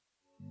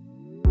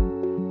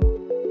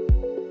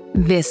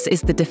This is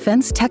the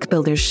Defense Tech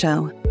Builders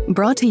Show,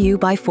 brought to you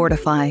by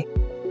Fortify.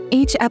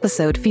 Each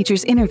episode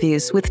features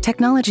interviews with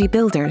technology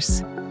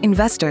builders,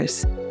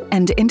 investors,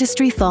 and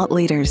industry thought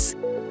leaders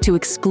to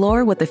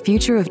explore what the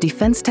future of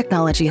defense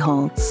technology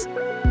holds.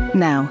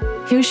 Now,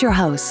 here's your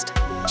host,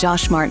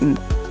 Josh Martin,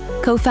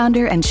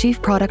 co-founder and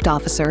chief product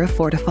officer of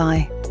Fortify.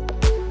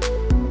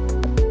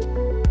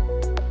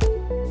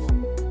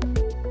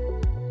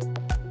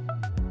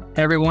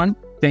 Hey everyone,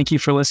 thank you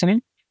for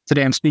listening.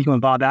 Today I'm speaking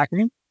with Bob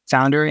Ackerman,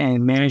 founder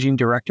and managing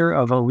director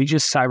of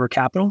AllegisCyber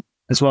Capital,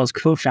 as well as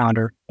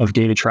co-founder of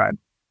Data Tribe.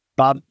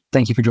 Bob,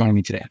 thank you for joining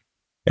me today.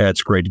 Yeah,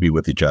 it's great to be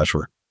with you,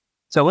 Joshua.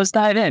 So let's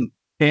dive in.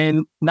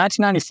 In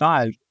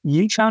 1995,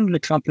 you founded a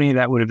company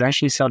that would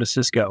eventually sell to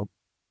Cisco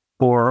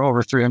for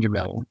over $300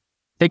 million.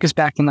 Take us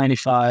back to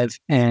 95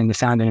 and the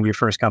founding of your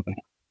first company.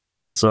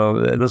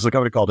 So this is a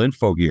company called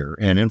InfoGear,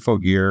 and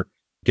InfoGear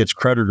gets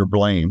credit or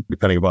blame,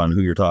 depending upon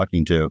who you're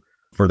talking to,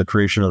 for the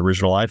creation of the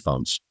original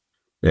iPhones.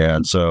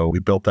 And so we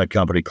built that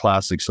company,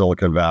 classic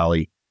Silicon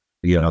Valley,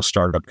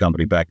 startup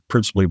company backed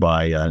principally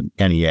by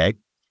NEA.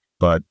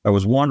 But I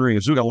was wondering,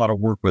 as we got a lot of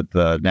work with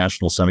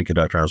National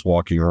Semiconductor, I was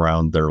walking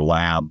around their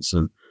labs,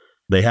 and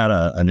they had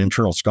an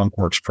internal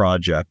skunkworks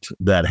project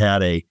that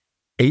had a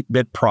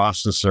 8-bit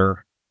processor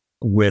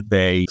with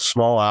a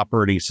small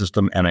operating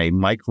system and a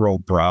micro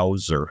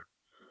browser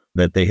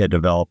that they had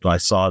developed. I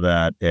saw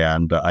that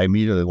and I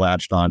immediately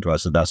latched onto it. I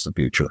said, that's the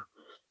future.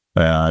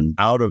 And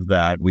out of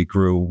that, we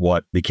grew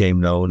what became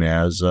known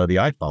as the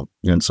iPhone.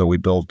 And so we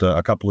built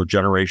a couple of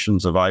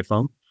generations of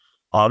iPhone.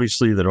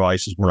 Obviously, the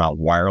devices were not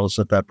wireless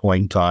at that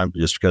point in time,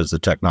 just because the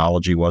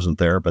technology wasn't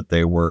there. But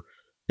they were,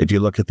 if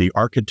you look at the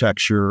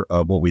architecture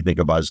of what we think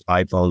of as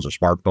iPhones or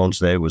smartphones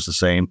today, it was the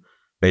same.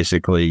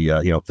 Basically,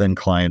 thin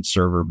client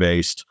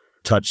server-based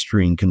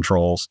touchscreen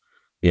controls.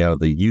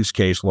 The use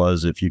case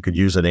was if you could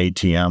use an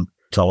ATM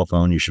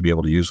telephone, you should be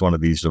able to use one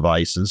of these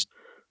devices.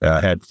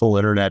 Had full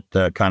internet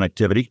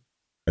connectivity,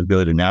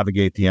 ability to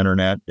navigate the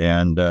internet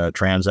and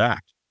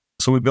transact.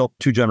 So we built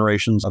 2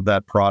 generations of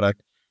that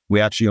product. We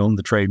actually owned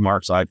the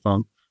trademarks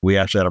iPhone. We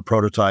actually had a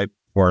prototype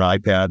for an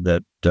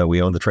iPad that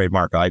we owned the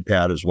trademark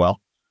iPad as well,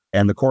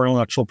 and the core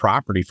intellectual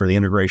property for the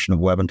integration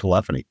of web and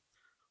telephony.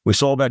 We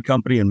sold that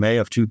company in May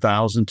of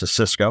 2000 to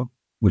Cisco,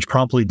 which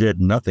promptly did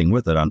nothing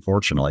with it,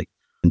 unfortunately,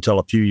 until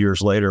a few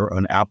years later,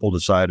 when Apple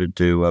decided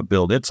to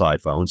build its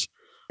iPhones.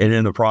 And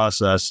in the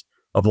process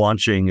of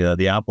launching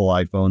the Apple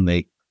iPhone,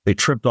 they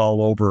tripped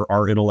all over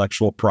our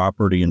intellectual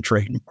property and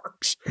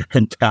trademarks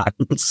and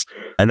patents.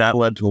 And that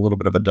led to a little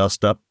bit of a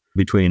dust-up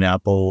between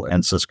Apple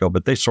and Cisco,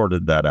 but they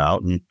sorted that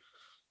out. And,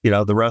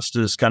 the rest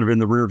is kind of in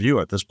the rear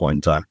view at this point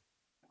in time.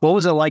 What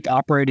was it like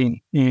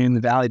operating in the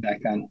Valley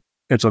back then?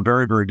 It's a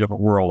very, very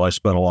different world. I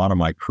spent a lot of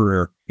my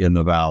career in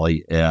the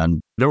Valley,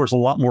 and there was a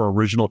lot more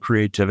original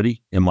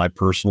creativity, in my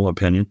personal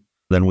opinion,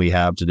 than we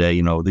have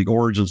today. The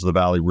origins of the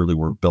Valley really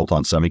were built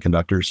on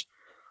semiconductors.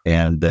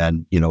 And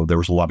then, there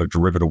was a lot of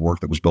derivative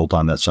work that was built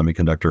on that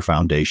semiconductor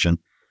foundation,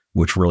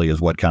 which really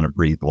is what kind of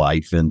breathed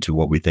life into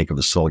what we think of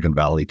as Silicon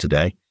Valley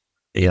today.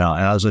 And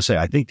as I say,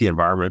 I think the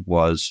environment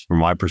was, from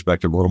my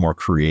perspective, a little more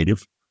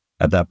creative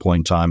at that point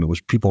in time. It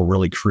was people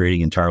really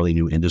creating entirely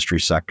new industry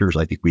sectors.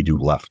 I think we do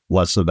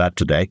less of that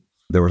today.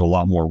 There was a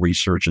lot more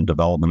research and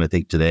development. I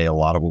think today, a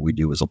lot of what we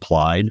do is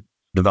applied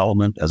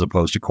development as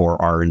opposed to core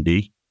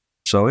R&D.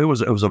 So it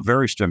was a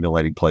very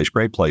stimulating place,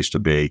 great place to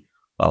be.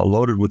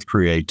 Loaded with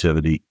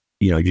creativity.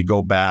 You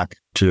go back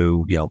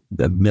to,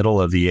 the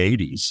middle of the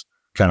 80s,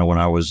 kind of when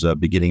I was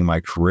beginning my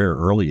career,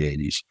 early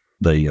 80s,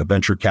 the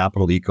venture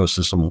capital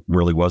ecosystem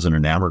really wasn't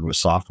enamored with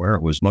software.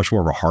 It was much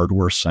more of a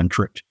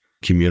hardware-centric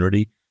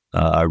community.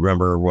 I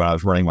remember when I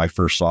was running my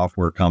first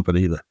software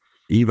company,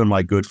 even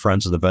my good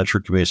friends in the venture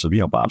community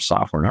said, Bob,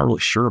 software, not really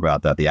sure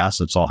about that. The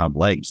assets all have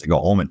legs. They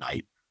go home at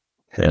night.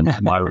 And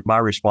my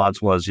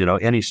response was,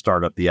 any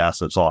startup, the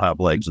assets all have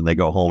legs and they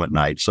go home at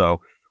night.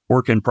 So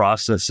work in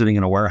process, sitting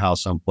in a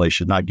warehouse someplace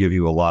should not give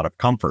you a lot of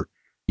comfort.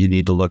 You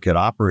need to look at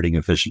operating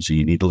efficiency.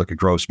 You need to look at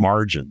gross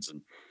margins.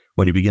 And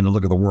when you begin to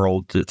look at the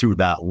world through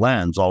that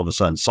lens, all of a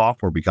sudden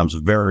software becomes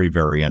very,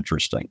 very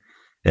interesting.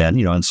 And,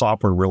 and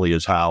software really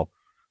is how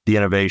the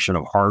innovation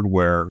of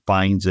hardware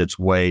finds its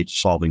way to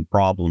solving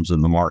problems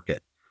in the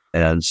market.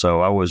 And so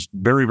I was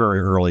very,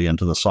 very early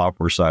into the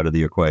software side of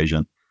the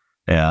equation.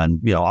 And,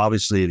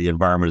 obviously the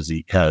environment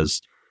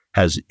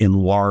has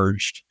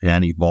enlarged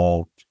and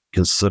evolved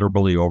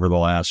considerably over the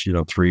last,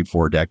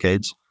 3-4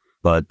 decades.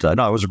 But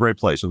no, it was a great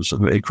place. It was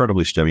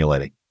incredibly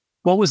stimulating.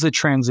 What was the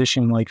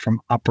transition like from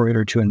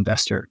operator to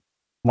investor?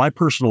 My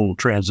personal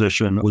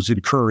transition was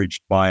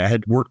encouraged by, I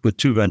had worked with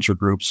 2 venture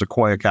groups,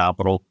 Sequoia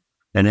Capital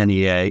and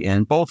NEA,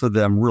 and both of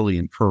them really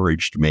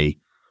encouraged me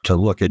to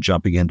look at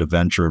jumping into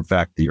venture. In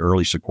fact, the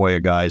early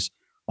Sequoia guys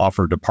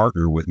offered to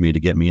partner with me to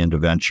get me into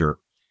venture.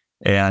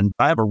 And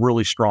I have a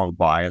really strong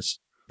bias,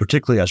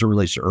 particularly as it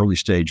relates to early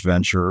stage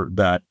venture,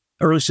 that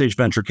early stage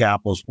venture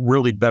capitalists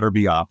really better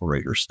be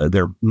operators.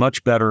 They're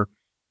much better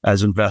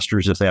as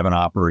investors if they have an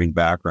operating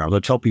background. I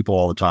tell people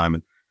all the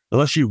time,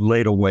 unless you've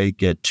laid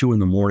awake at 2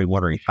 a.m.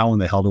 wondering how in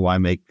the hell do I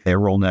make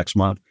payroll next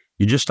month,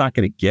 You're just not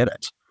going to get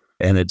it.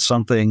 And it's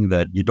something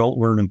that you don't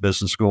learn in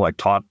business school. I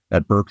taught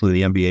at Berkeley,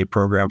 the MBA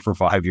program for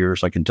 5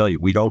 years. I can tell you,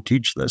 we don't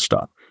teach this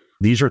stuff.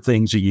 These are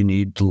things that you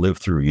need to live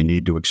through, you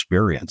need to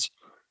experience.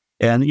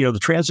 And, the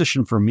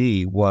transition for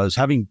me was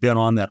having been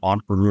on that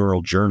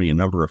entrepreneurial journey a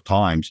number of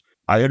times,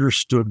 I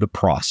understood the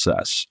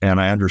process and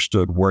I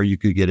understood where you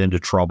could get into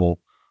trouble.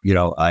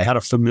 I had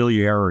a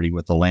familiarity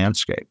with the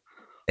landscape.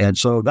 And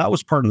so that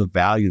was part of the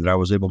value that I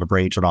was able to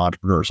bring to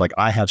entrepreneurs. Like,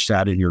 I have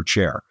sat in your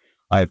chair.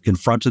 I have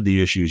confronted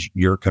the issues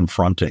you're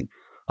confronting.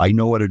 I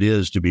know what it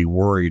is to be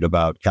worried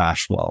about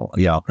cash flow.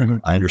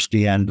 I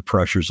understand the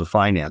pressures of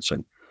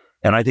financing.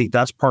 And I think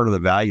that's part of the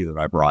value that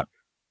I brought.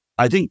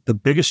 I think the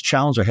biggest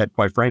challenge I had,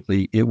 quite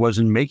frankly, it was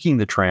in making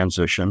the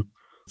transition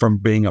from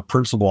being a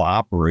principal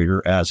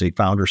operator as a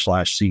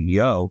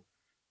founder/CEO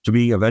to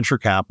being a venture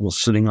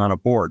capitalist sitting on a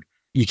board.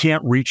 You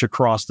can't reach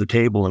across the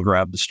table and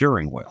grab the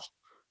steering wheel.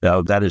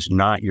 Now, that is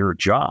not your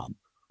job.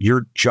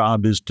 Your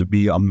job is to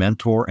be a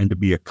mentor and to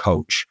be a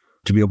coach,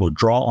 to be able to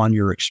draw on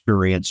your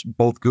experience,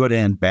 both good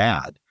and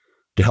bad,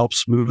 to help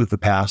smooth the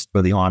path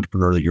for the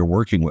entrepreneur that you're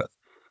working with.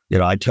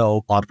 I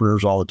tell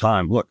entrepreneurs all the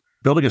time, look,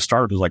 building a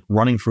startup is like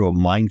running through a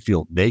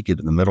minefield naked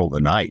in the middle of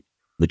the night.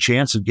 The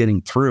chance of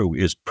getting through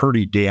is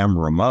pretty damn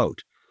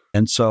remote.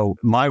 And so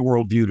my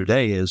worldview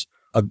today is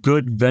a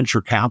good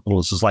venture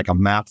capitalist is like a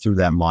map through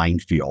that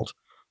minefield,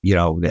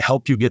 to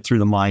help you get through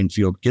the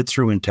minefield, get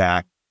through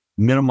intact,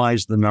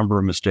 minimize the number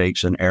of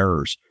mistakes and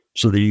errors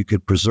so that you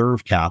could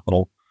preserve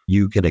capital,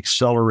 you could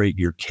accelerate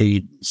your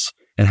cadence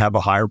and have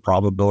a higher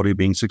probability of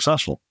being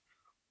successful.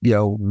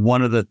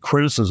 One of the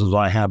criticisms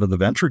I have of the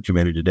venture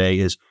community today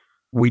is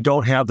we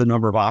don't have the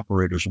number of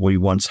operators we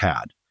once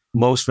had.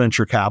 Most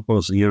venture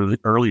capitalists in the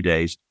early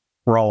days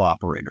were all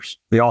operators.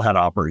 They all had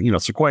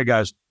operators. Sequoia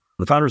guys,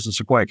 the founders of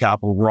Sequoia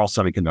Capital were all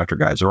semiconductor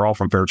guys. They're all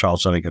from Fairchild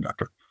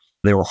Semiconductor.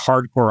 They were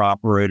hardcore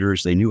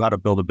operators. They knew how to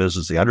build a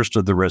business. They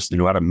understood the risks. They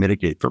knew how to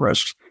mitigate the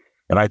risks.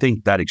 And I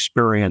think that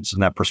experience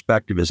and that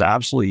perspective is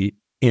absolutely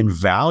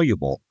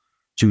invaluable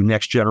to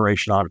next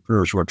generation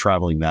entrepreneurs who are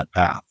traveling that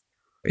path.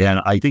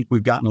 And I think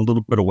we've gotten a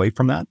little bit away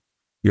from that.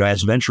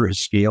 As venture has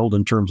scaled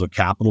in terms of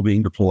capital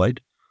being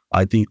deployed,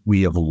 I think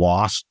we have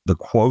lost the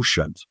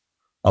quotient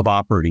of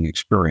operating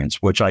experience,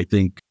 which I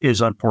think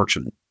is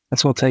unfortunate.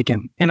 That's well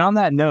taken. And on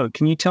that note,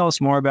 can you tell us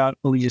more about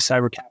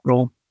AllegisCyber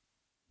Capital,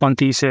 fund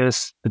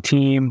thesis, the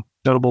team,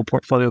 notable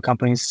portfolio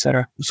companies, et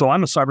cetera? So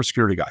I'm a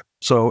cybersecurity guy.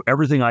 So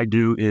everything I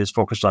do is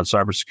focused on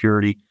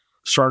cybersecurity.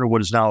 Started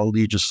what is now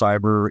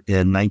AllegisCyber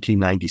in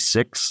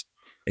 1996.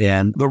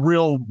 And the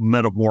real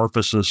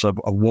metamorphosis of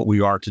what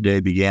we are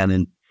today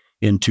began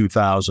in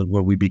 2000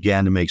 when we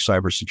began to make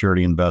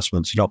cybersecurity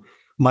investments.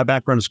 My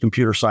background is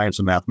computer science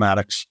and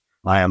mathematics.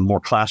 I am more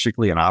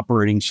classically an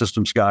operating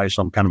systems guy,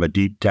 so I'm kind of a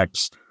deep tech,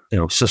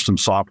 system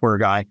software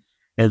guy.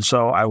 And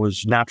so I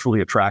was naturally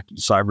attracted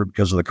to cyber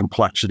because of the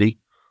complexity.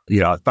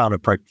 I found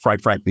it,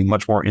 quite frankly,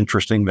 much more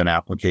interesting than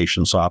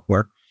application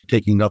software,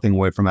 taking nothing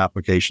away from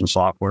application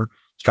software.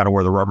 It's kind of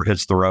where the rubber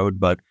hits the road,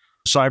 but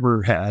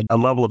cyber had a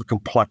level of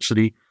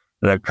complexity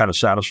that kind of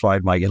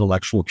satisfied my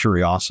intellectual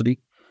curiosity.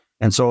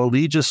 And so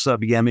Allegis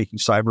began making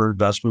cyber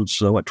investments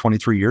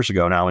 23 years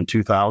ago now in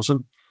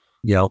 2000.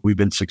 We've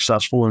been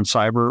successful in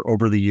cyber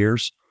over the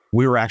years.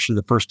 We were actually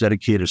the first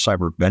dedicated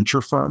cyber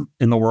venture firm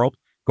in the world.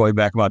 Going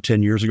back about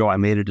 10 years ago, I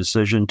made a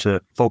decision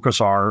to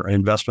focus our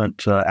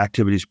investment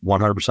activities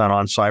 100%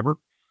 on cyber.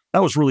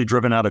 That was really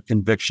driven out of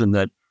conviction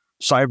that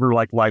cyber,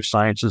 like life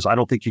sciences, I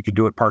don't think you could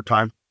do it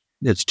part-time.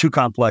 It's too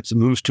complex. It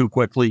moves too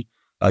quickly.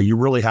 You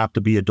really have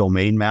to be a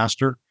domain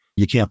master.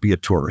 You can't be a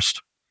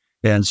tourist.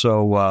 And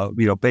so,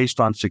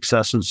 based on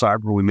success in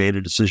cyber, we made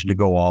a decision to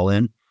go all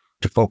in,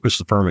 to focus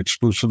the firm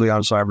exclusively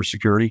on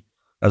cybersecurity.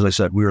 As I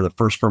said, we were the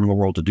first firm in the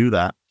world to do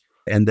that.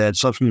 And then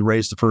subsequently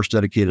raised the first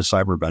dedicated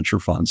cyber venture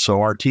fund.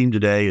 So our team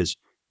today is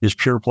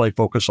pure play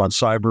focused on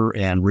cyber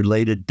and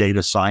related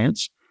data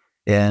science.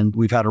 And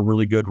we've had a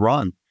really good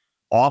run.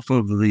 Off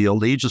of the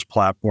Allegis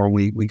platform,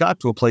 we got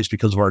to a place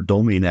because of our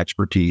domain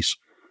expertise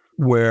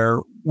where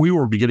we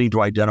were beginning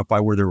to identify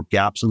where there were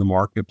gaps in the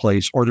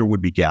marketplace or there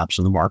would be gaps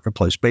in the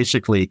marketplace.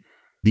 Basically,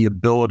 the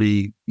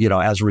ability,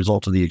 as a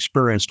result of the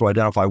experience to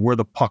identify where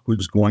the puck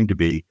was going to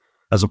be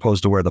as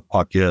opposed to where the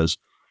puck is.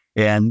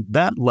 And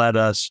that led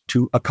us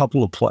to a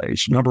couple of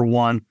plays. Number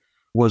one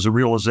was a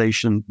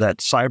realization that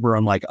cyber,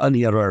 unlike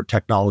any other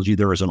technology,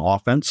 there is an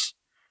offense.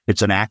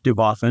 It's an active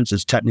offense.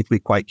 It's technically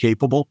quite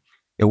capable.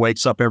 It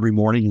wakes up every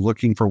morning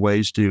looking for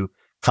ways to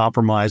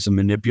compromise and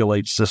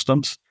manipulate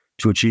systems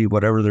to achieve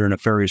whatever their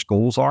nefarious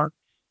goals are.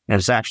 And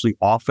it's actually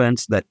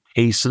offense that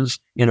paces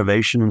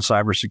innovation in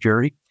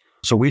cybersecurity.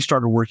 So we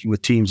started working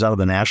with teams out of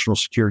the National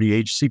Security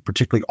Agency,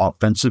 particularly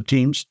offensive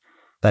teams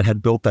that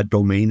had built that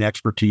domain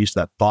expertise,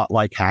 that thought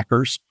like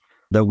hackers,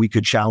 that we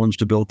could challenge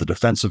to build the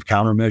defensive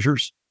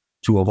countermeasures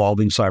to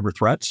evolving cyber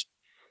threats.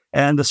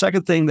 And the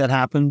second thing that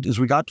happened is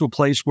we got to a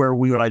place where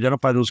we would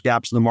identify those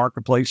gaps in the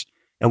marketplace,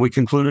 and we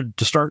concluded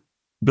to start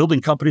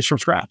building companies from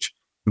scratch.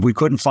 If we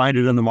couldn't find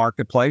it in the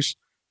marketplace,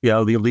 the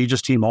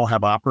Allegis team all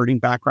have operating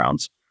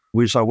backgrounds.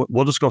 We decided,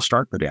 we'll just go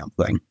start the damn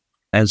thing.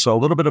 And so a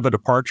little bit of a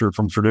departure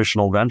from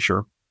traditional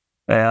venture.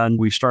 And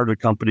we started a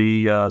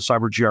company,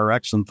 Cyber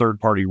GRX, and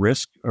third-party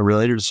risk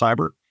related to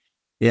cyber.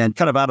 And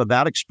kind of out of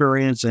that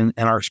experience and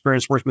our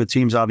experience working with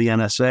teams out of the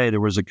NSA, there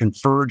was a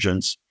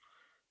convergence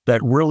that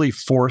really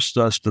forced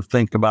us to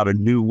think about a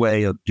new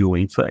way of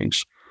doing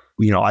things.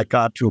 I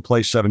got to a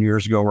place 7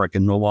 years ago where I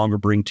can no longer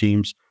bring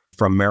teams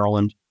from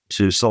Maryland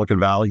to Silicon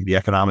Valley. The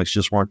economics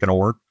just weren't going to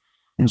work.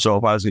 And so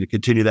if I was going to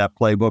continue that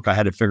playbook, I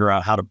had to figure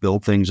out how to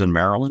build things in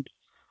Maryland.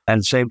 And at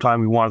the same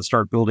time, we wanted to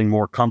start building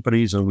more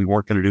companies, and we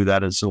weren't going to do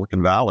that in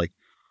Silicon Valley.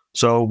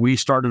 So we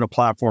started a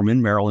platform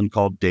in Maryland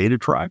called Data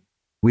Tribe.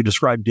 We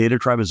describe Data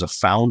Tribe as a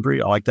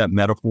foundry. I like that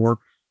metaphor,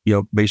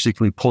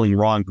 basically pulling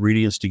raw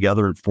ingredients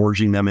together and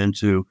forging them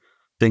into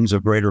things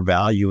of greater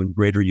value and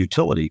greater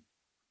utility.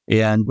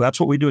 And that's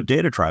what we do at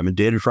Data Tribe. And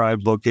Data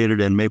Tribe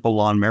located in Maple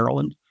Lawn,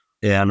 Maryland.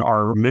 And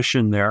our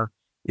mission there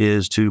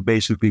is to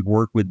basically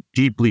work with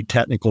deeply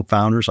technical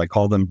founders. I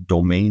call them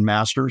domain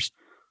masters,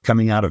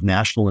 coming out of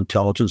national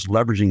intelligence,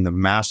 leveraging the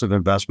massive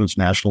investments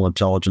national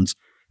intelligence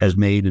has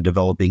made in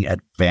developing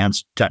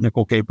advanced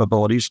technical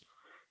capabilities.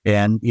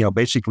 And,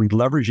 basically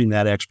leveraging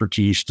that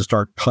expertise to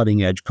start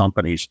cutting edge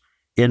companies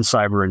in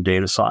cyber and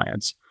data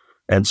science.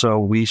 And so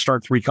we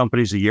start 3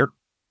 companies a year.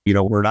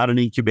 We're not an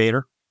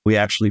incubator. We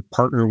actually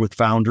partner with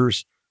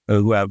founders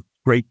who have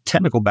great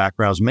technical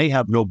backgrounds, may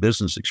have no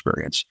business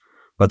experience,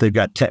 but they've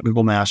got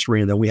technical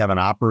mastery. And then we have an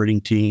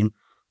operating team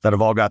that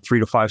have all got 3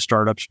 to 5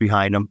 startups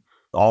behind them,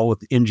 all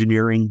with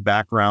engineering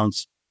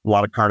backgrounds, a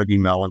lot of Carnegie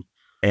Mellon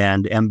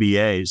and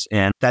MBAs.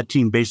 And that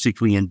team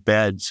basically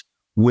embeds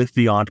with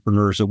the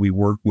entrepreneurs that we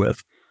work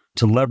with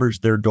to leverage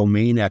their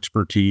domain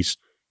expertise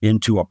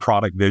into a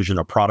product vision,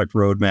 a product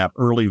roadmap,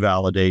 early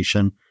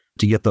validation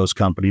to get those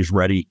companies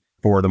ready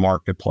for the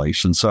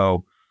marketplace. And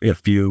so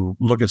if you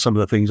look at some of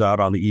the things out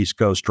on the East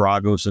Coast,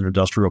 Dragos and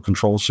Industrial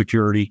Control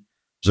Security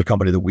is a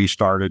company that we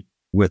started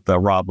with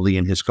Rob Lee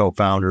and his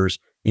co-founders,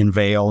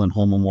 Inveil and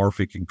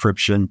homomorphic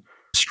encryption,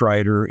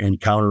 Strider and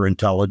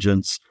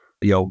counterintelligence,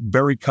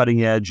 very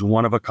cutting edge,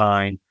 one of a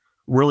kind,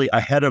 really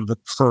ahead of the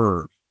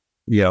curve,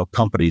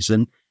 companies.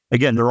 And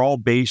again, they're all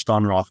based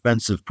on an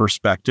offensive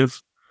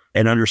perspective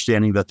and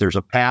understanding that there's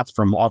a path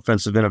from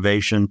offensive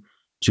innovation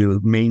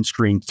to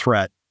mainstream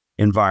threat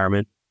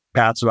environment.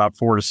 Path's about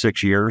 4 to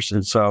 6 years.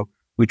 And so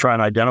we try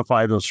and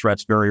identify those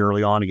threats very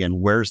early on. Again,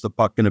 where's the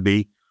puck going to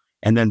be?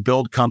 And then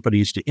build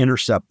companies to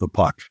intercept the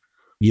puck,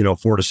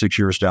 4 to 6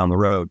 years down the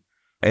road.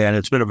 And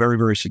it's been a very,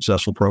 very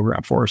successful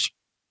program for us.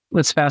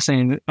 That's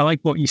fascinating. I like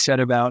what you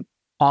said about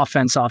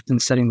offense often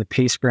setting the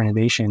pace for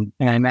innovation.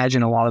 And I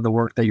imagine a lot of the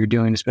work that you're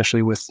doing,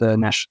 especially with the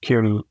national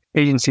security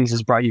agencies,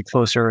 has brought you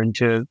closer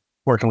into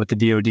working with the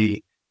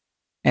DoD.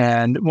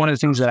 And one of the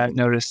things that I've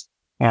noticed,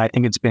 and I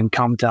think it's been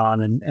commented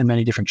on in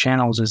many different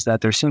channels, is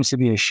that there seems to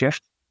be a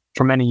shift.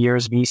 For many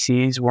years,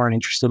 VCs weren't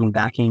interested in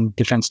backing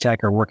defense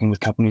tech or working with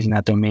companies in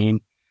that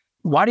domain.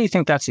 Why do you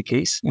think that's the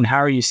case? And how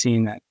are you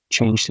seeing that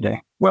change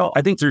today? Well,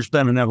 I think there's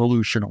been an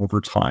evolution over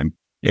time.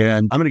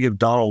 And I'm going to give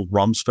Donald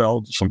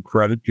Rumsfeld some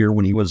credit here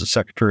when he was the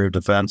Secretary of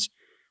Defense.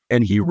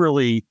 And he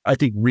really, I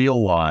think,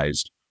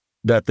 realized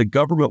that the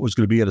government was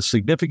going to be at a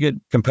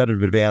significant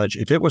competitive advantage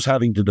if it was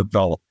having to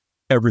develop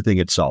everything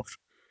itself.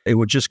 It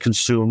would just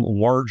consume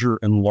larger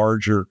and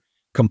larger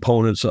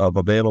components of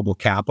available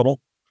capital.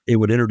 It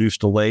would introduce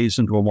delays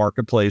into a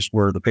marketplace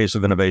where the pace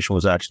of innovation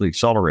was actually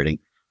accelerating.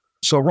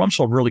 So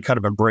Rumsfeld really kind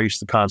of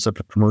embraced the concept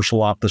of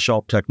commercial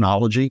off-the-shelf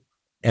technology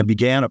and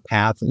began a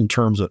path in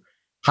terms of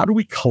how do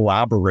we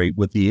collaborate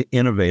with the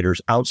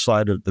innovators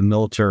outside of the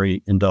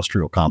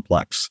military-industrial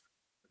complex?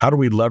 How do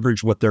we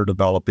leverage what they're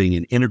developing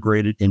and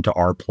integrate it into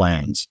our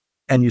plans?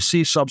 And you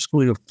see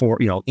subsequently for,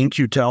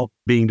 In-Q-Tel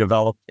being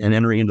developed and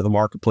entering into the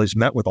marketplace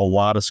met with a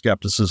lot of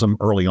skepticism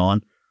early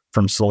on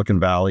from Silicon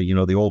Valley.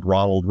 The old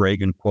Ronald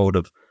Reagan quote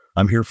of,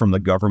 "I'm here from the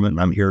government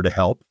and I'm here to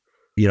help."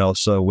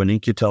 So when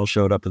In-Q-Tel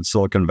showed up in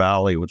Silicon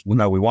Valley, it was,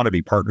 no, we want to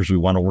be partners. We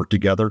want to work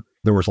together.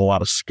 There was a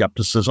lot of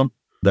skepticism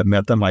that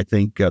met them, I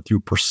think, through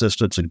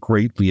persistence and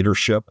great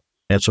leadership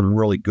and some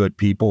really good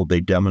people.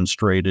 They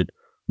demonstrated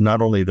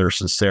not only their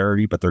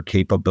sincerity, but their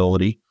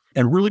capability,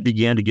 and really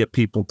began to get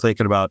people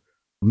thinking about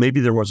maybe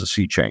there was a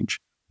sea change.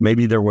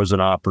 Maybe there was an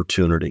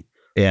opportunity.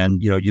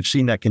 And, you've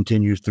seen that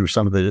continue through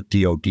some of the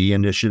DoD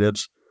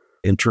initiatives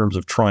in terms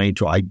of trying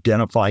to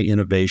identify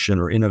innovation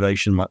or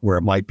innovation where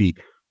it might be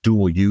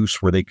dual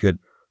use, where they could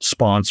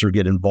sponsor,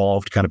 get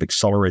involved, kind of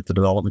accelerate the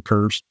development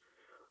curves.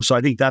 So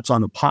I think that's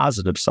on the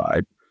positive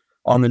side.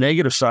 On the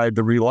negative side,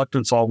 the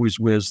reluctance always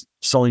with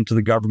selling to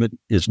the government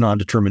is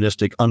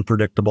non-deterministic,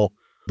 unpredictable.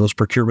 Those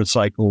procurement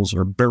cycles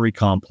are very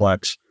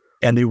complex,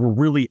 and they were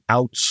really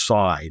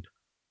outside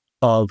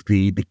of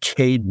the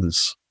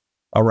cadence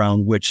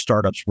around which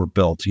startups were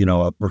built.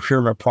 A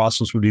procurement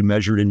process would be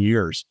measured in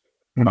years.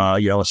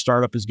 A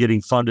startup is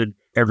getting funded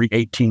every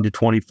 18 to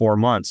 24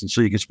 months. And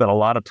so you can spend a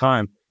lot of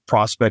time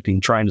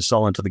prospecting, trying to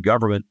sell into the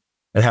government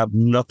and have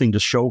nothing to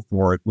show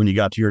for it when you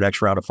got to your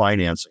next round of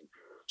financing.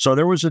 So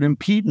there was an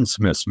impedance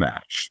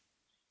mismatch.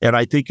 And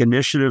I think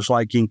initiatives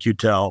like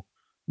In-Q-Tel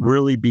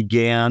really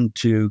began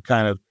to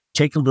kind of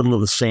take a little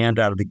of the sand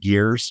out of the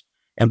gears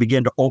and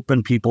begin to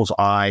open people's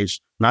eyes,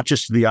 not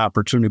just to the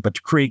opportunity, but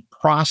to create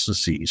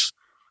processes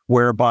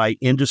whereby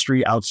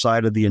industry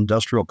outside of the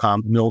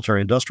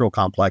military industrial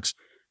complex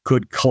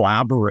could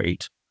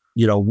collaborate,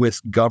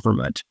 with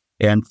government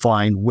and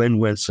find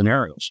win-win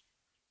scenarios.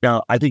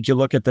 Now, I think you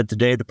look at that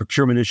today, the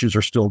procurement issues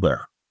are still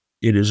there.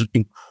 It is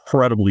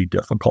incredibly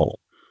difficult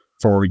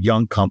for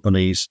young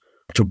companies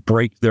to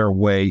break their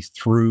way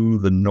through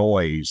the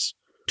noise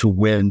to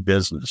win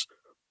business.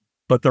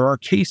 But there are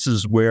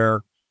cases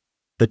where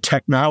the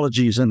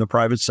technology is in the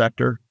private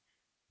sector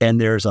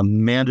and there's a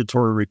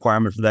mandatory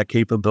requirement for that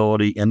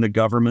capability in the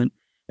government,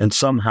 and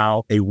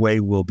somehow a way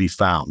will be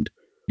found.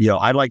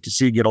 I'd like to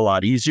see it get a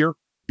lot easier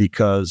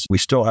because we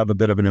still have a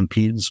bit of an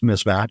impedance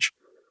mismatch.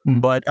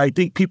 But I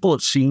think people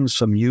have seen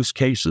some use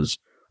cases.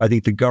 I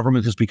think the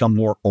government has become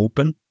more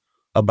open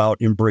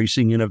about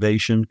embracing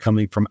innovation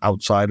coming from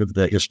outside of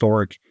the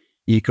historic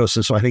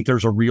ecosystem. I think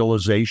there's a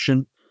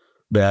realization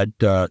that,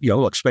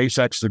 look,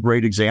 SpaceX is a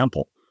great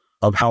example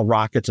of how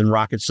rockets and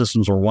rocket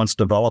systems were once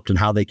developed and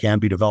how they can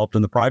be developed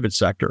in the private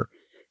sector,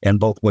 and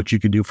both what you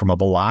can do from a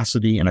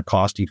velocity and a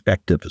cost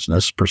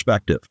effectiveness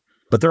perspective.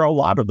 But there are a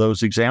lot of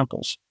those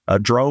examples.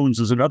 Drones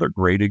is another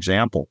great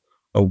example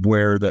of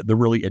where the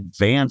really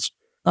advanced,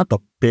 not the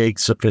big,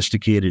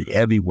 sophisticated,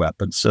 heavy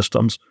weapon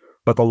systems,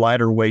 but the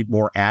lighter weight,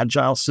 more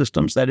agile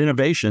systems. That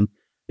innovation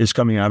is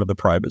coming out of the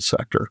private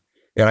sector.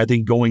 And I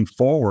think going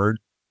forward,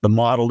 the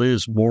model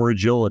is more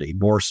agility,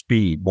 more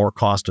speed, more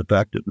cost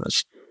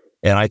effectiveness.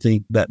 And I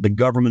think that the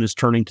government is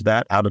turning to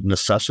that out of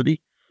necessity,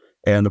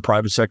 and the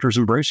private sector is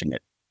embracing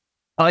it.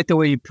 I like the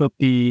way you put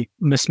the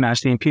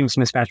impedance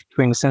mismatch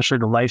between essentially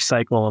the life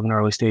cycle of an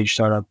early stage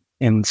startup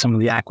and some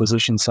of the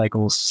acquisition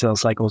cycles, sales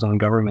cycles on the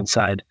government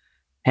side.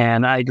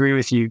 And I agree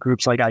with you.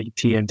 Groups like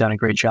IET have done a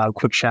great job.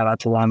 Quick shout out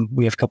to them.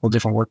 We have a couple of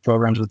different work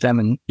programs with them,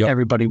 and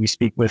everybody we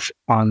speak with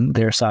on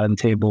their side of the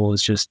table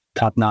is just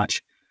top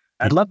notch.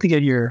 I'd love to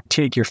get your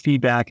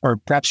feedback, or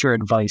perhaps your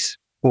advice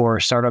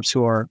for startups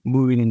who are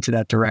moving into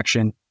that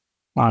direction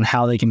on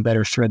how they can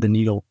better thread the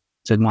needle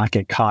to not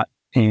get caught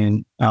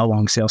in a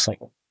long sales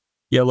cycle.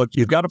 Yeah, look,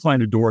 you've got to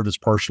find a door that's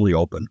partially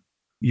open.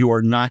 You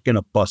are not going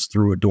to bust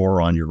through a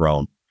door on your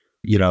own.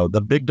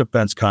 The big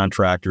defense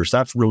contractors,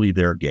 that's really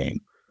their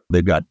game.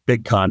 They've got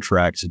big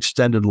contracts,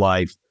 extended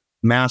life,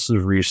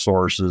 massive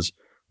resources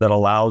that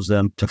allows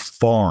them to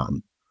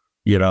farm,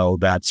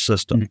 that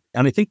system.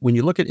 And I think when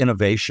you look at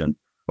innovation,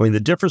 the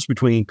difference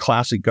between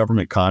classic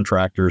government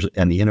contractors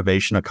and the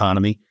innovation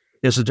economy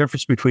is the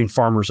difference between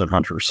farmers and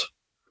hunters.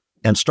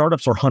 And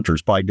startups are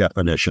hunters by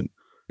definition.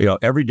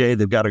 Every day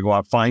they've got to go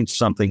out, find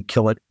something,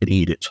 kill it, and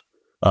eat it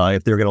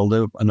if they're going to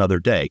live another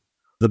day.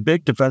 The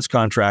big defense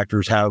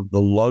contractors have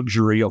the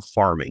luxury of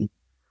farming,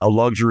 a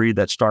luxury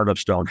that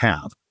startups don't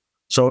have.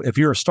 So if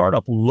you're a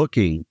startup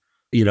looking,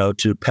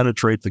 to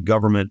penetrate the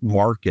government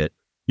market,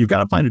 you've got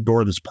to find a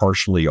door that's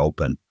partially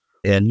open.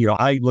 And,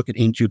 I look at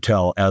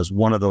In-Q-Tel as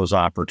one of those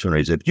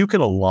opportunities. If you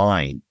can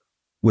align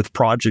with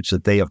projects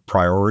that they have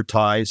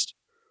prioritized,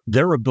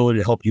 their ability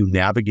to help you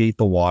navigate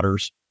the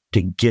waters,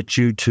 to get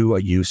you to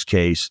a use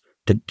case,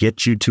 to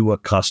get you to a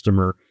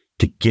customer,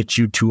 to get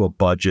you to a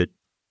budget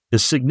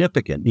is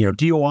significant.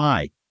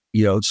 DOI,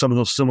 some of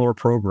those similar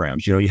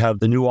programs. You have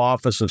the new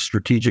Office of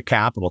Strategic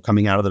Capital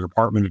coming out of the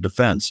Department of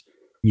Defense.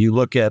 You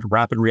look at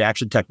Rapid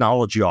Reaction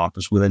Technology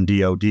Office within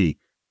DoD,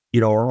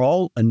 are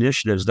all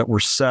initiatives that were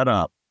set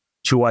up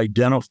to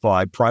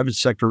identify private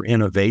sector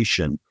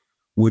innovation,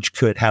 which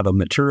could have a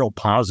material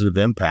positive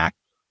impact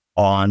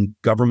on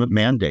government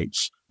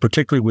mandates,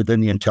 particularly within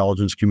the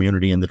intelligence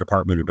community and the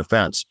Department of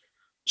Defense.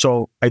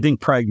 So I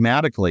think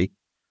pragmatically,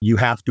 you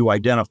have to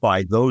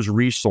identify those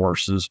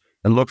resources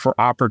and look for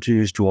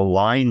opportunities to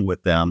align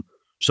with them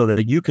so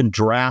that you can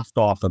draft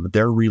off of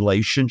their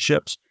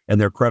relationships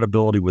and their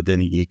credibility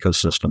within the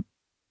ecosystem.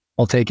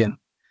 Well taken.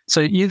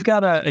 So you've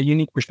got a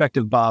unique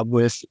perspective, Bob,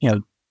 with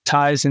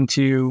ties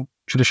into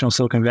traditional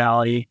Silicon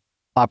Valley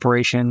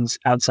operations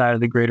outside of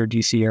the greater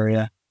DC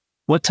area.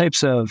 What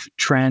types of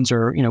trends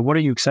or, what are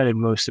you excited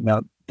most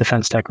about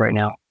defense tech right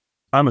now?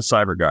 I'm a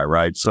cyber guy,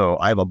 right? So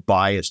I have a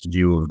biased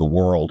view of the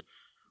world,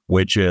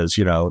 which is,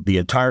 the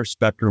entire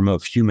spectrum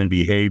of human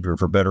behavior,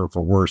 for better or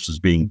for worse, is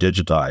being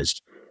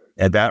digitized.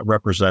 And that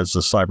represents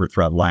the cyber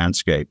threat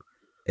landscape.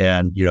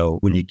 And,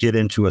 when you get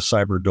into a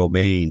cyber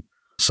domain,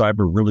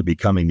 cyber really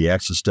becoming the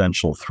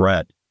existential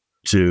threat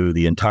to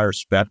the entire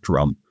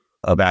spectrum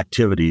of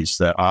activities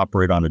that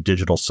operate on a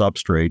digital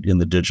substrate in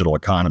the digital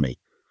economy.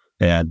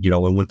 And,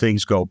 when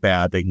things go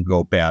bad, they can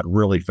go bad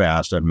really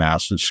fast at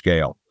massive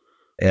scale.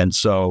 And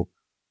so,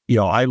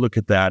 I look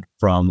at that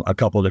from a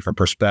couple of different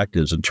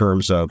perspectives in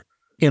terms of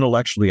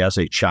intellectually as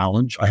a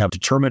challenge. I have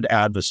determined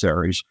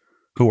adversaries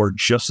who are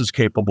just as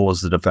capable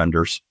as the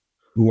defenders,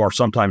 who are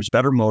sometimes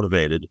better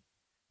motivated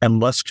and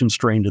less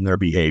constrained in their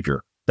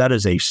behavior. That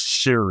is a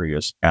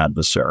serious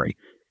adversary.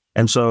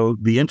 And so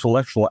the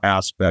intellectual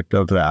aspect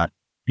of that,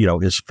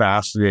 is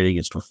fascinating,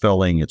 it's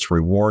fulfilling, it's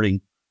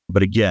rewarding.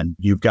 But again,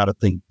 you've got to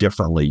think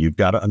differently. You've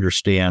got to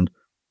understand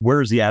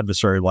where is the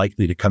adversary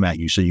likely to come at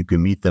you so you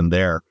can meet them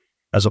there.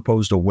 as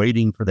opposed to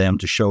waiting for them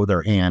to show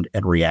their hand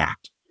and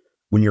react.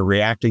 When you're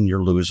reacting,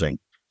 you're losing.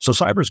 So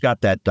cyber's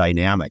got that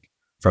dynamic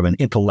from an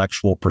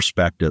intellectual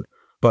perspective.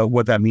 But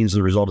what that means as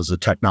a result is the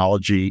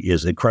technology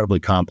is incredibly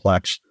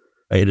complex.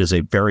 It is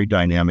a very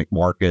dynamic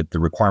market. The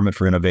requirement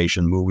for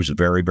innovation moves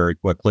very, very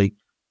quickly.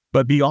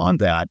 But beyond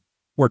that,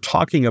 we're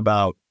talking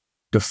about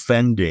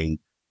defending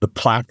the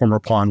platform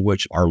upon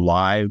which our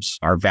lives,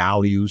 our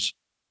values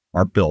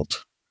are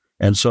built.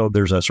 And so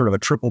there's a sort of a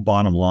triple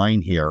bottom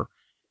line here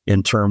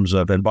in terms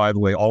of, and by the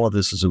way, all of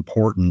this is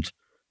important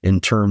in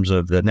terms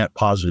of the net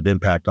positive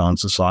impact on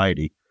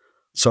society.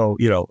 So,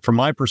 from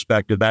my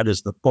perspective, that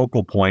is the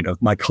focal point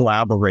of my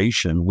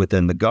collaboration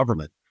within the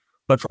government.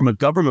 But from a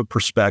government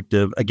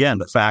perspective, again,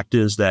 the fact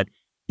is that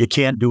you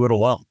can't do it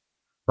alone,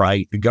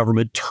 right? The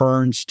government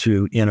turns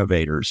to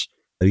innovators,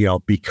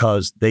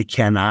 because they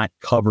cannot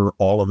cover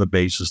all of the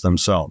bases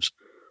themselves.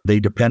 They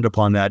depend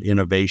upon that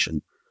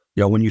innovation.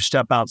 When you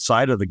step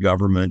outside of the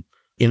government,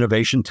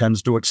 innovation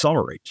tends to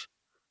accelerate,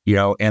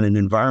 and an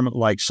environment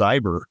like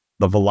cyber,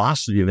 the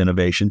velocity of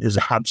innovation is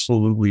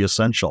absolutely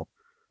essential.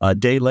 A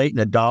day late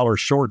and a dollar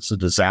short is a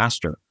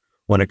disaster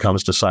when it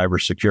comes to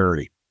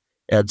cybersecurity.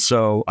 And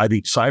so I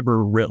think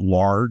cyber writ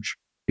large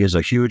is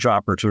a huge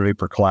opportunity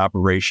for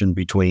collaboration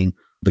between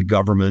the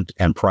government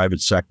and private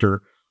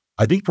sector.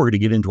 I think we're going to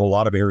get into a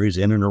lot of areas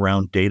in and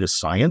around data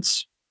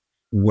science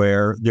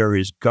where there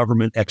is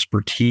government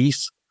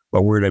expertise,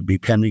 but we're going to be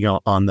depending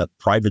on the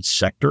private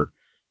sector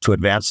to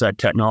advance that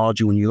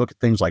technology. When you look at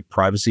things like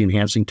privacy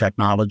enhancing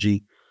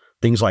technology,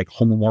 things like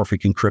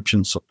homomorphic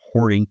encryption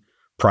supporting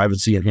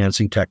privacy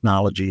enhancing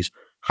technologies,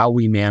 how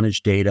we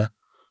manage data,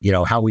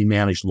 how we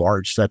manage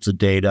large sets of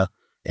data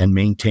and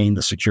maintain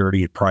the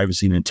security and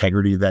privacy and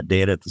integrity of that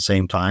data at the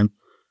same time.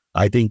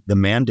 I think the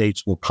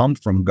mandates will come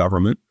from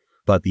government,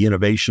 but the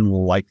innovation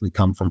will likely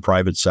come from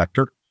private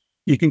sector.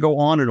 You can go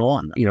on and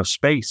on.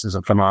 Space is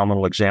a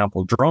phenomenal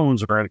example.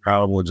 Drones are an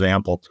incredible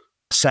example.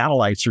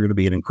 Satellites are going to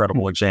be an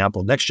incredible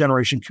example. Next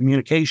generation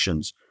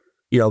communications.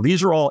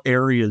 These are all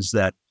areas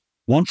that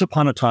once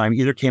upon a time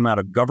either came out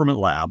of government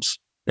labs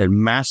and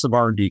massive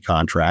R&D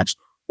contracts,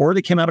 or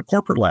they came out of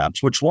corporate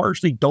labs, which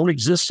largely don't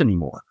exist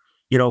anymore.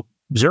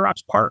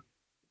 Xerox PARC,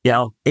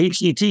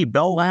 AT&T,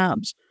 Bell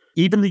Labs,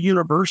 even the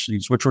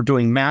universities, which are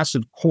doing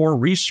massive core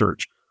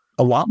research.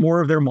 A lot more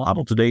of their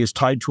model today is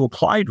tied to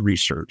applied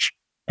research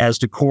as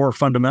to core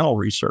fundamental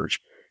research.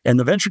 And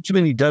the venture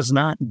community does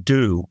not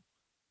do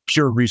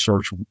pure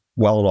research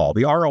well at all.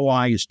 The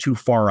ROI is too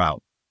far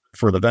out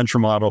for the venture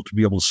model to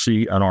be able to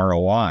see an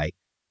ROI.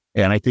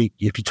 And I think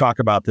if you talk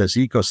about this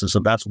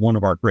ecosystem, that's one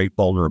of our great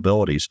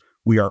vulnerabilities.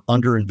 We are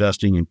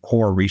underinvesting in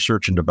core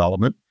research and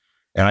development.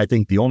 And I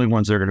think the only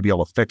ones that are going to be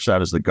able to fix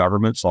that is the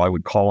government. So I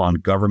would call on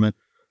government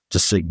to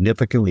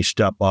significantly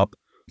step up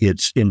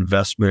its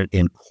investment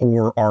in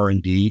core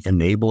R&D,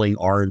 enabling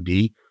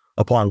R&D,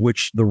 upon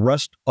which the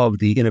rest of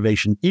the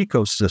innovation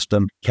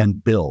ecosystem can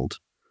build.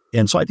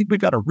 And so I think we've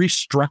got a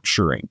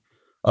restructuring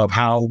of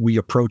how we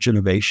approach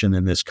innovation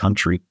in this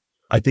country.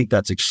 I think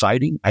that's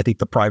exciting. I think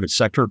the private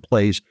sector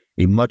plays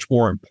a much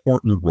more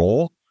important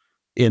role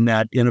in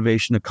that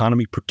innovation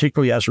economy,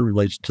 particularly as it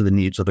relates to the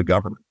needs of the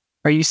government.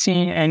 Are you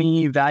seeing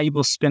any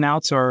valuable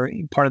spin-outs or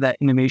part of that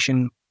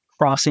innovation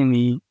crossing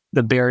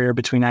the barrier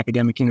between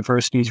academic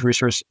universities,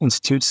 research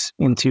institutes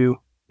into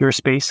your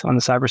space on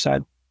the cyber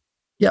side?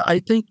 Yeah, I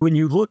think when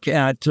you look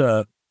at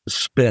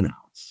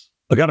spin-outs,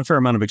 I've got a fair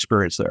amount of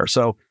experience there.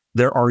 So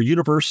there are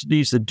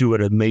universities that do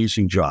an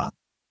amazing job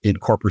in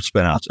corporate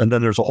spin-outs. And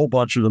then there's a whole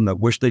bunch of them that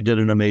wish they did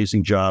an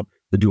amazing job,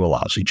 that do a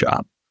lousy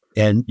job.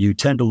 And you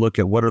tend to look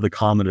at what are the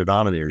common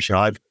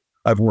denominators.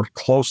 I've worked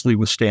closely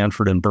with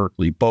Stanford and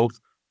Berkeley, both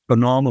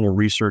phenomenal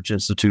research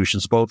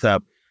institutions, both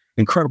have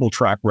incredible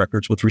track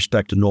records with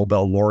respect to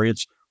Nobel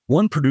laureates.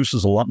 One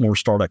produces a lot more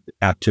startup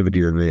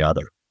activity than the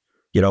other.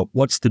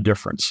 What's the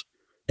difference?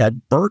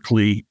 At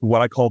Berkeley,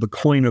 what I call the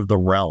coin of the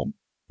realm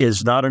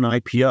is not an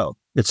IPO,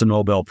 it's a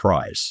Nobel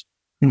Prize,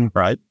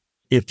 right?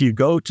 If you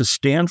go to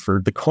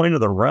Stanford, the coin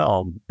of the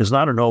realm is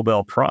not a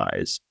Nobel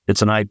Prize,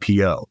 it's an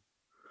IPO,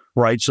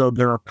 right? So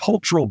there are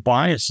cultural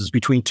biases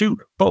between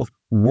both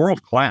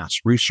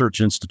world-class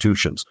research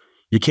institutions.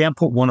 You can't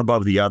put one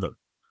above the other.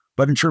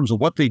 But in terms of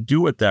what they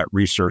do with that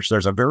research,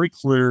 there's a very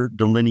clear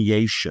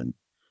delineation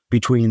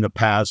between the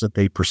paths that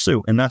they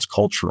pursue, and that's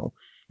cultural.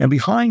 And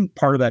behind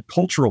part of that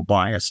cultural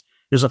bias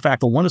is the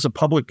fact that one is a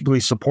publicly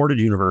supported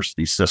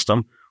university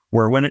system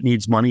where when it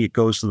needs money, it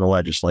goes to the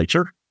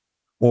legislature,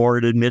 or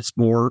it admits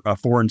more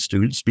foreign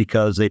students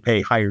because they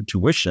pay higher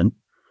tuition.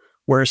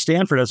 Whereas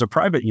Stanford, as a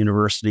private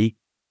university,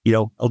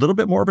 a little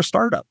bit more of a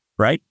startup,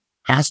 right?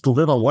 Has to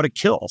live on what it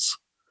kills,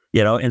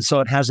 and so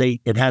it has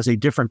a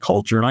different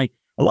culture. And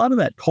a lot of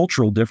that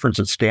cultural difference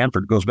at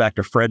Stanford goes back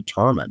to Fred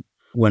Terman.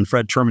 When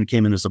Fred Terman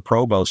came in as the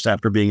provost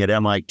after being at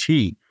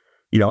MIT,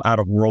 out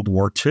of World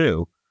War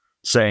II,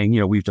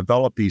 saying, we've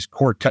developed these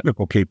core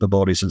technical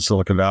capabilities in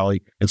Silicon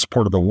Valley in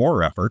support of the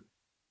war effort.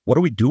 What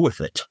do we do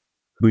with it?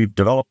 We've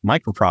developed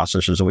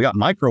microprocessors and we got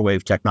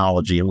microwave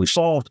technology and we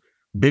solved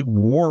big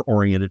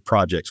war-oriented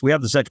projects. We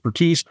have this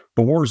expertise,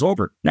 the war is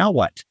over. Now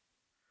what?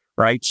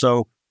 right?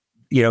 So,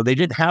 they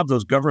didn't have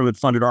those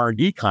government-funded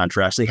R&D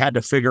contracts. They had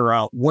to figure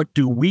out, what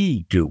do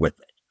we do with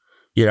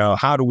it?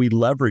 How do we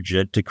leverage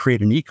it to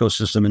create an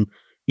ecosystem? And,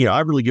 I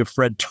really give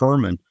Fred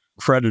Terman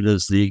credit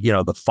as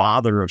the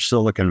father of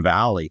Silicon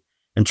Valley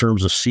in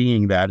terms of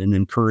seeing that and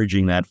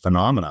encouraging that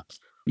phenomena.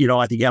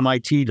 I think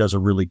MIT does a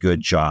really good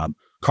job.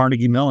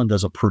 Carnegie Mellon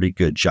does a pretty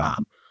good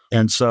job.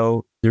 And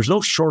so there's no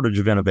shortage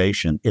of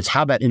innovation. It's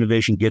how that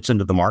innovation gets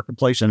into the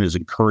marketplace and is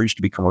encouraged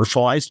to be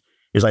commercialized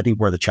is, I think,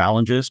 where the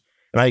challenge is.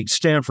 And I think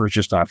Stanford is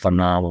just a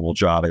phenomenal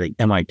job. I think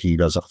MIT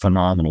does a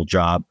phenomenal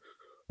job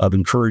of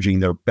encouraging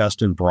their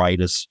best and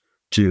brightest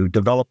to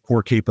develop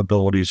core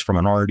capabilities from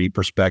an R&D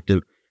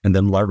perspective and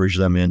then leverage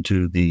them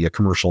into the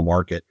commercial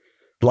market.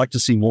 I'd like to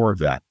see more of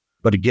that.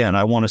 But again,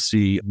 I want to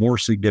see more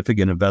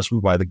significant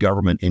investment by the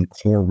government in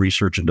core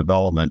research and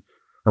development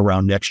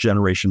around next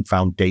generation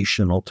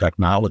foundational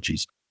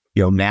technologies.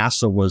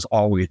 NASA was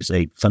always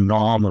a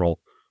phenomenal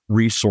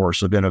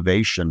resource of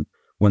innovation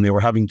when they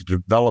were having to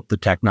develop the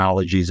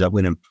technologies that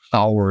would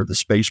empower the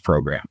space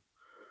program.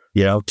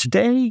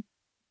 Today,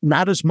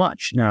 not as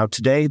much. Now,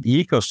 today,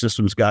 the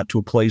ecosystem's got to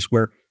a place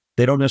where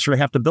they don't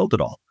necessarily have to build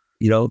it all.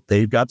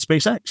 They've got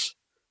SpaceX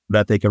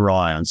that they can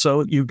rely on.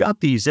 So you've got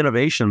these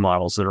innovation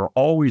models that are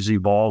always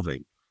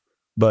evolving,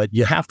 but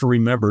you have to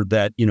remember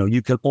that,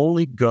 you can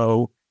only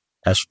go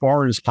as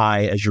far as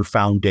high as your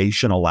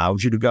foundation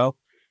allows you to go.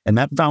 And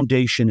that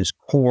foundation is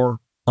core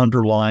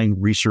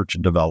underlying research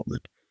and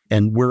development.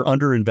 And we're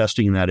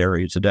underinvesting in that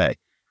area today.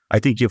 I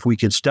think if we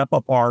can step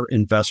up our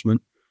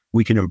investment,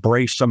 we can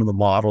embrace some of the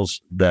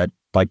models that,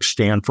 like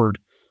Stanford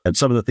and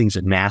some of the things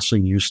that NASA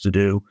used to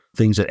do,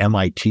 things that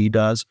MIT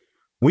does,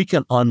 we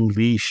can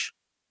unleash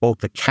both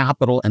the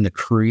capital and the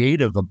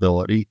creative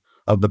ability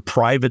of the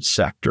private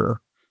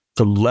sector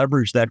to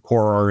leverage that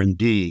core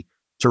R&D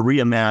to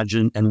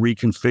reimagine and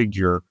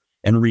reconfigure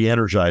and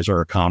re-energize our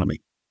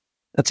economy.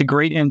 That's a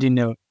great ending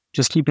note.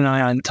 Just keep an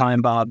eye on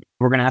time, Bob.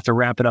 We're going to have to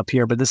wrap it up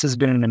here, but this has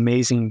been an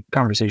amazing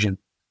conversation.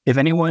 If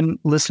anyone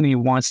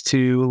listening wants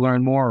to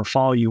learn more or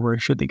follow you, where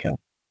should they go?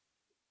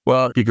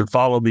 Well, you can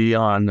follow me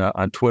on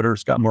Twitter.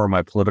 It's got more of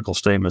my political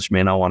statements. You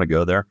may not want to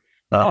go there.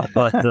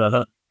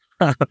 But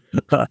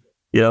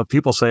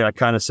people say I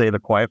kind of say the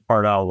quiet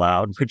part out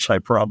loud, which I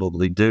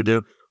probably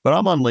do. But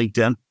I'm on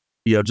LinkedIn.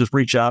 Just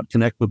reach out,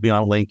 connect with me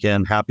on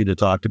LinkedIn. Happy to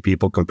talk to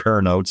people,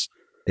 compare notes.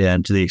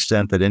 And to the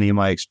extent that any of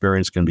my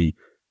experience can be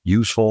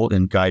useful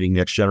in guiding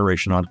next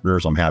generation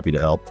entrepreneurs, I'm happy to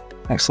help.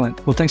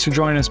 Excellent. Well, thanks for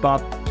joining us,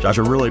 Bob. Josh,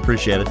 I really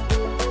appreciate it.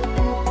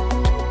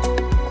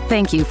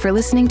 Thank you for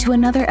listening to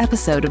another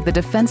episode of the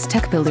Defense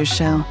Tech Builders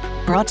Show,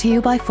 brought to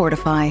you by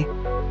Fortify.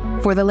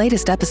 For the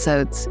latest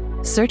episodes,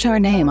 search our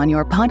name on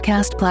your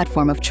podcast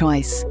platform of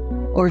choice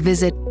or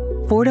visit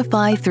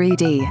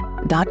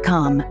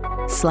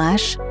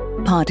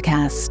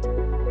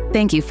fortify3d.com/podcast.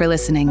 Thank you for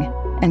listening,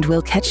 and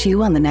we'll catch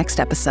you on the next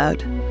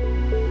episode.